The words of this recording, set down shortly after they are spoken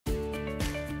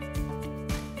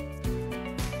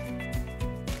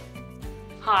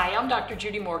Hi, I'm Dr.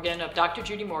 Judy Morgan of Dr.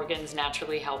 Judy Morgan's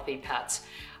Naturally Healthy Pets.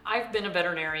 I've been a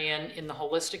veterinarian in the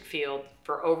holistic field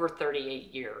for over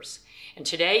 38 years. And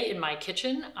today in my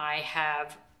kitchen, I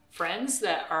have friends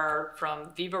that are from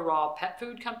Viva Raw Pet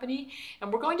Food Company,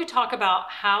 and we're going to talk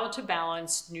about how to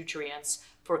balance nutrients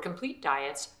for complete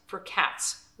diets for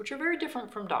cats, which are very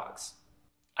different from dogs.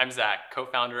 I'm Zach,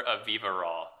 co-founder of Viva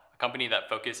Raw, a company that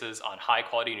focuses on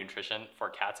high-quality nutrition for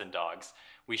cats and dogs.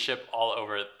 We ship all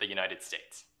over the United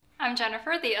States. I'm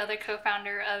Jennifer, the other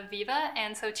co-founder of Viva,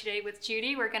 and so today with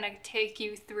Judy, we're going to take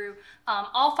you through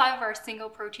all 5 of our single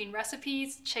protein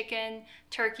recipes: chicken,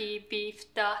 turkey,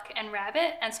 beef, duck, and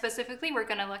rabbit. And specifically, we're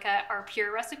going to look at our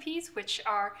pure recipes, which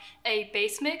are a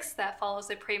base mix that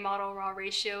follows a pre-model raw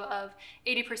ratio of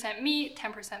 80% meat,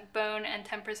 10% bone, and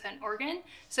 10% organ.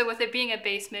 So with it being a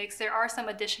base mix, there are some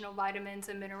additional vitamins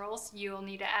and minerals you'll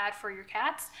need to add for your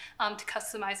cats to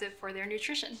customize it for their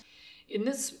nutrition. In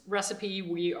this recipe,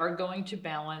 we are going to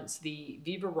balance the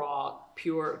Viva Raw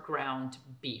Pure Ground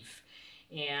Beef.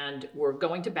 And we're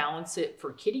going to balance it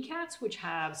for kitty cats, which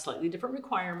have slightly different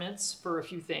requirements for a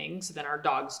few things than our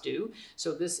dogs do.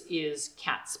 So this is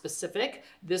cat specific.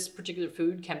 This particular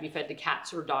food can be fed to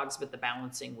cats or dogs, but the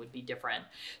balancing would be different.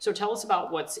 So tell us about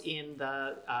what's in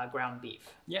the ground beef.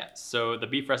 Yeah, so the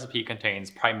beef recipe contains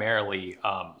primarily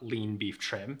lean beef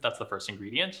trim. That's the first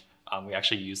ingredient. We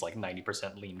actually use like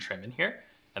 90% lean trim in here.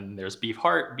 And there's beef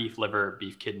heart, beef liver,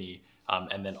 beef kidney,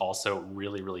 and then also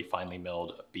really, really finely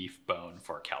milled beef bone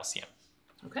for calcium.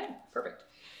 Okay, perfect.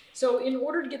 So in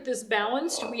order to get this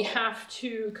balanced, we have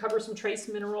to cover some trace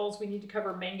minerals. We need to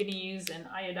cover manganese and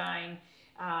iodine.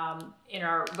 In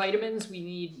our vitamins, we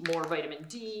need more vitamin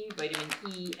D, vitamin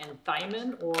E, and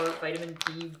thiamine, or vitamin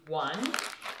B1.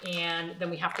 And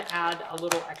then we have to add a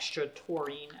little extra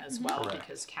taurine as well, Correct.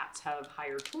 because cats have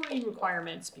higher taurine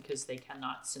requirements because they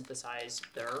cannot synthesize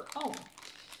their own.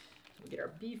 We get our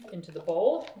beef into the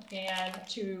bowl, and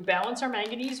to balance our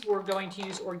manganese, we're going to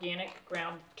use organic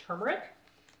ground turmeric,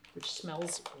 which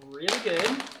smells really good.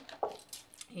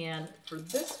 And for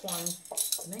this one,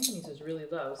 the manganese is really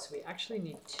low, so we actually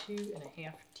need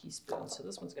 2.5 teaspoons. So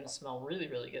this one's going to smell really,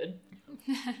 really good.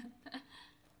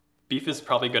 Beef is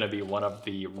probably going to be one of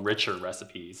the richer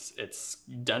recipes. It's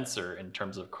denser in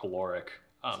terms of caloric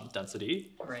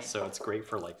density, Right. So it's great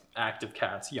for like active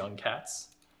cats, young cats.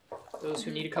 Those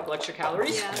who need a couple extra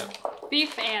calories. Yeah. Yep.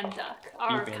 Beef and duck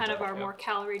are Beef and kind of duck, our yeah. more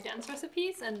calorie-dense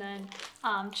recipes, and then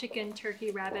chicken,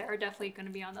 turkey, rabbit are definitely going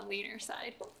to be on the leaner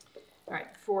side. All right,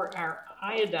 for our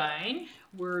iodine,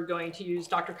 we're going to use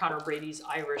Dr. Connor Brady's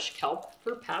Irish Kelp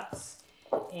for pets.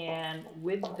 And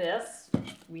with this,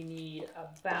 we need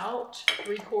about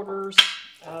 3/4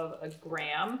 of a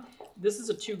gram. This is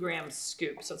a 2-gram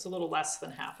scoop, so it's a little less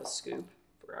than half a scoop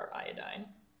for our iodine.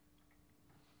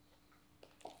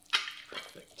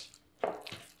 Perfect.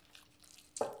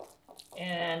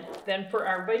 And then for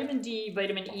our vitamin D,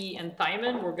 vitamin E, and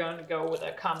thiamine, we're going to go with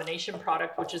a combination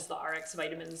product, which is the RX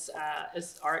Vitamins,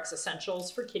 RX Essentials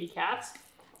for kitty cats.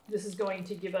 This is going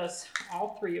to give us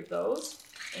all 3 of those.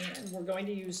 And we're going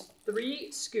to use 3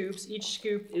 scoops. Each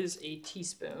scoop is a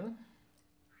teaspoon.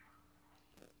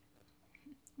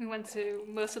 We went to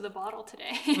most of the bottle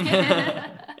today.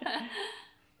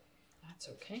 That's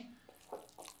okay.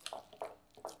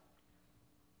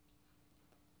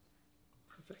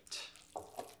 Perfect.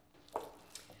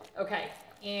 Okay,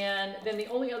 and then the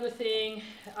only other things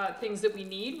that we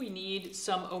need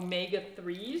some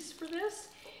omega-3s for this.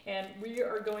 And we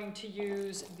are going to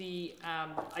use the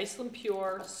Iceland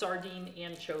Pure Sardine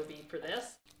Anchovy for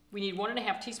this. We need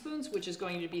 1.5 teaspoons, which is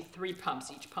going to be 3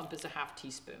 pumps. Each pump is a half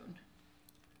teaspoon.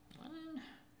 1,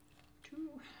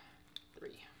 2,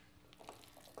 3.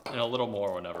 And a little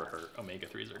more will never hurt.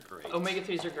 Omega-3s are great.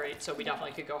 Omega-3s are great, so we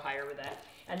definitely could go higher with that.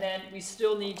 And then we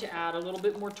still need to add a little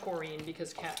bit more taurine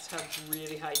because cats have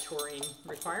really high taurine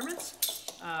requirements.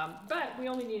 But we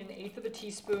only need 1/8 of a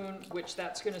teaspoon, which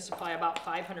that's going to supply about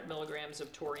 500 milligrams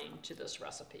of taurine to this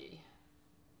recipe.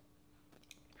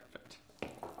 Perfect.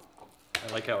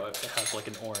 I like how it has like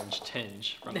an orange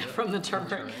tinge From the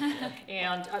turmeric. Yeah.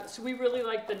 And so we really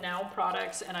like the Now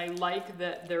products, and I like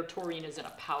that their taurine is in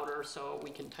a powder, so we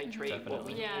can titrate what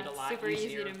we Definitely. need Yeah, a it's lot super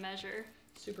easier. easy to measure.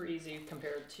 Super easy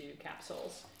compared to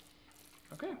capsules.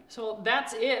 Okay. So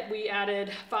that's it. We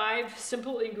added 5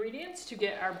 simple ingredients to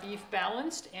get our beef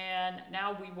balanced, and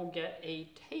now we will get a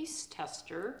taste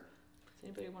tester. Does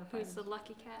anybody want to find? Who's the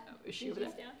lucky cat? Oh, is she over there?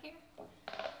 Gigi's down here.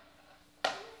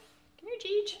 Come here,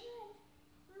 Gigi.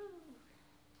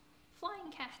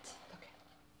 Flying cat.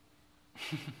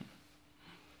 Okay.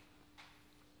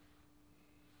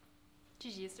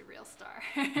 Gigi is the real star.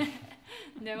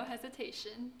 No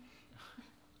hesitation.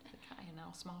 The guy And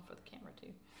I'll smile for the camera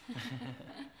too.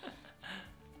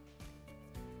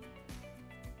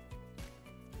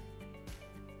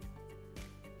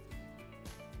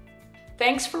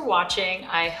 Thanks for watching.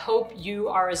 I hope you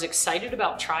are as excited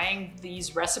about trying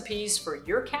these recipes for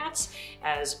your cats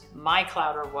as my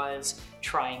Clowder was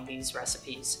trying these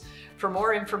recipes. For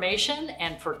more information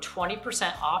and for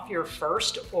 20% off your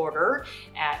first order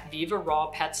at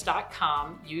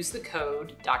vivarawpets.com, use the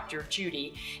code Dr.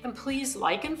 Judy, and please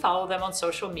like and follow them on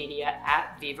social media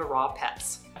at Viva Raw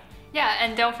Pets. Yeah,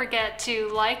 and don't forget to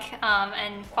like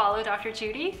and follow Dr.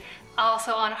 Judy.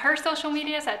 Also on her social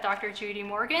medias at Dr. Judy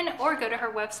Morgan, or go to her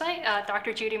website,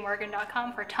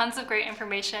 drjudymorgan.com, for tons of great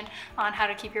information on how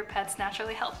to keep your pets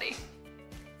naturally healthy.